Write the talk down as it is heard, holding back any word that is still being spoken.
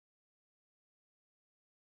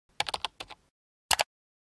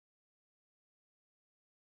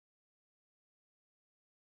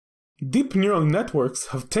Deep neural networks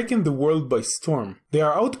have taken the world by storm. They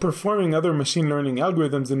are outperforming other machine learning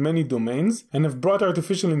algorithms in many domains and have brought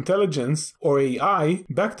artificial intelligence, or AI,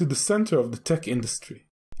 back to the center of the tech industry.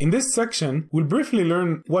 In this section, we'll briefly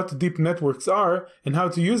learn what deep networks are and how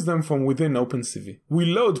to use them from within OpenCV. We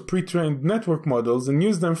load pre-trained network models and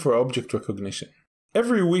use them for object recognition.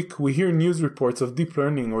 Every week, we hear news reports of deep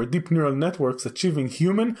learning or deep neural networks achieving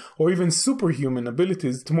human or even superhuman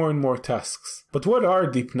abilities to more and more tasks. But what are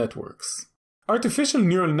deep networks? Artificial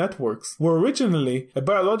neural networks were originally a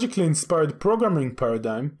biologically inspired programming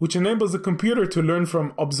paradigm which enables a computer to learn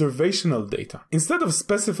from observational data. Instead of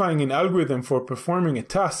specifying an algorithm for performing a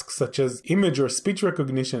task such as image or speech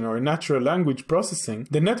recognition or natural language processing,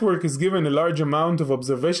 the network is given a large amount of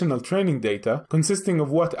observational training data consisting of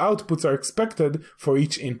what outputs are expected for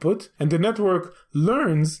each input, and the network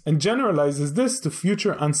learns and generalizes this to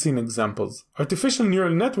future unseen examples. Artificial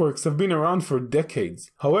neural networks have been around for decades.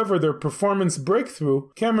 However, their performance breakthrough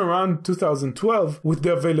came around 2012 with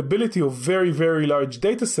the availability of very large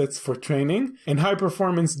datasets for training and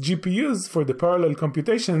high-performance GPUs for the parallel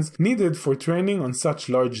computations needed for training on such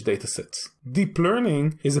large datasets. Deep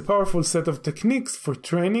learning is a powerful set of techniques for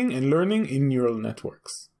training and learning in neural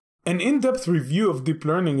networks. An in-depth review of deep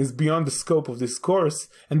learning is beyond the scope of this course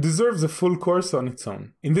and deserves a full course on its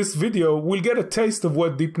own. In this video, we'll get a taste of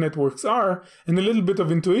what deep networks are and a little bit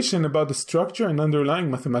of intuition about the structure and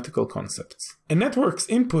underlying mathematical concepts. A network's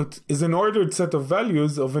input is an ordered set of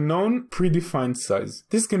values of a known predefined size.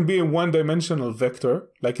 This can be a one-dimensional vector,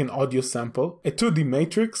 like an audio sample, a 2D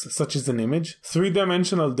matrix, such as an image,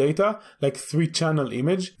 three-dimensional data, like 3-channel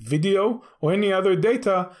image, video, or any other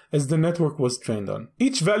data as the network was trained on.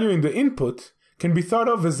 Each value in the input can be thought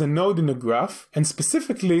of as a node in a graph, and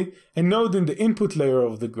specifically a node in the input layer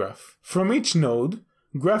of the graph. From each node,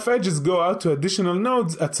 graph edges go out to additional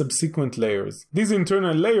nodes at subsequent layers. These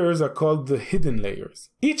internal layers are called the hidden layers.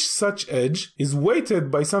 Each such edge is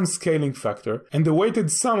weighted by some scaling factor, and the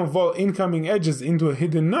weighted sum of all incoming edges into a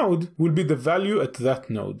hidden node will be the value at that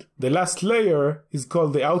node. The last layer is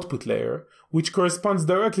called the output layer, which corresponds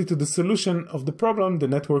directly to the solution of the problem the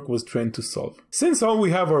network was trained to solve. Since all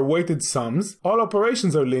we have are weighted sums, all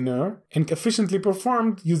operations are linear and efficiently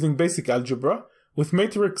performed using basic algebra, with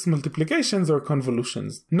matrix multiplications or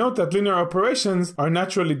convolutions. Note that linear operations are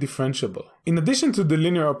naturally differentiable. In addition to the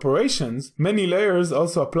linear operations, many layers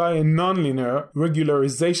also apply a nonlinear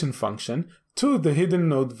regularization function to the hidden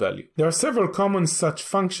node value. There are several common such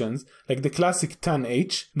functions, like the classic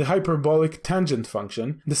tan-h, the hyperbolic tangent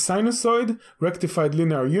function, the sinusoid, rectified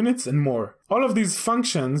linear units, and more. All of these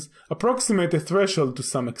functions approximate a threshold to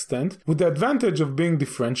some extent, with the advantage of being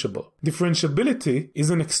differentiable. Differentiability is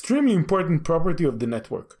an extremely important property of the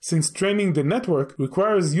network, since training the network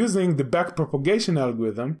requires using the backpropagation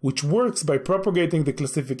algorithm, which works by propagating the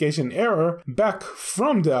classification error back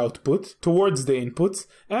from the output towards the inputs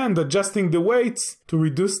and adjusting the weights to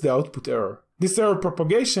reduce the output error. This error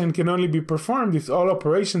propagation can only be performed if all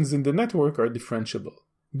operations in the network are differentiable.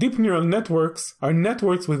 Deep neural networks are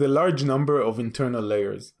networks with a large number of internal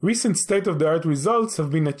layers. Recent state-of-the-art results have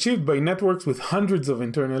been achieved by networks with hundreds of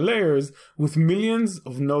internal layers with millions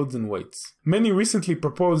of nodes and weights. Many recently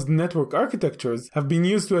proposed network architectures have been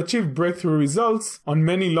used to achieve breakthrough results on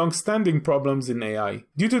many long-standing problems in AI.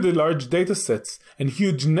 Due to the large datasets and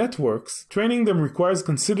huge networks, training them requires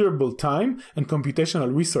considerable time and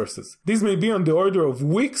computational resources. These may be on the order of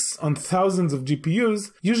weeks on thousands of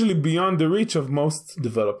GPUs, usually beyond the reach of most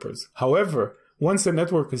developers. However, once a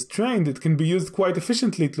network is trained, it can be used quite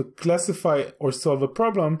efficiently to classify or solve a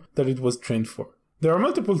problem that it was trained for. There are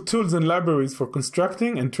multiple tools and libraries for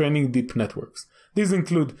constructing and training deep networks. These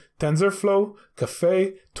include TensorFlow,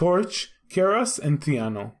 Caffe, Torch, Keras, and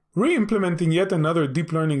Theano. Re-implementing yet another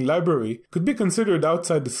deep learning library could be considered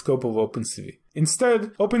outside the scope of OpenCV.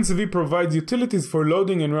 Instead, OpenCV provides utilities for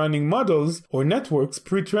loading and running models or networks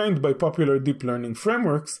pre-trained by popular deep learning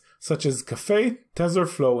frameworks such as Caffe,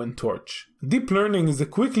 TensorFlow, and Torch. Deep learning is a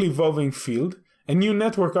quickly evolving field, and new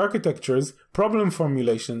network architectures, problem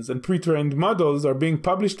formulations, and pre-trained models are being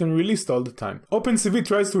published and released all the time. OpenCV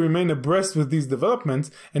tries to remain abreast with these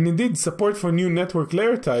developments, and indeed support for new network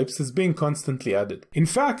layer types is being constantly added. In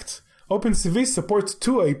fact, OpenCV supports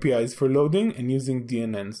two APIs for loading and using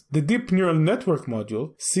DNNs. The Deep Neural Network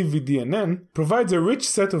module, CVDNN, provides a rich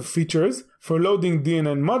set of features for loading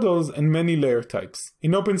DNN models and many layer types.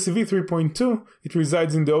 In OpenCV 3.2, it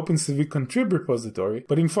resides in the OpenCV contrib repository,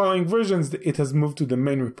 but in following versions it has moved to the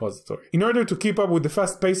main repository. In order to keep up with the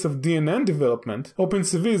fast pace of DNN development,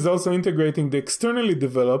 OpenCV is also integrating the externally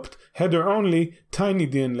developed, header-only,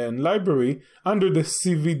 TinyDNN library under the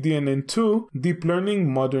CVDNN2 Deep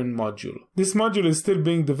Learning Modern module. This module is still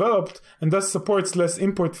being developed and thus supports less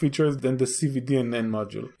import features than the CVDNN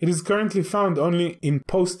module. It is currently found only in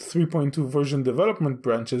post 3.2 version development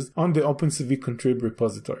branches on the OpenCV contrib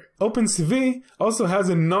repository. OpenCV also has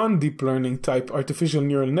a non-deep learning type artificial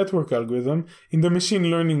neural network algorithm in the machine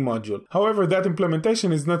learning module. However, that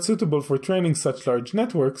implementation is not suitable for training such large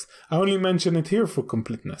networks. I only mention it here for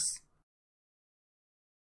completeness.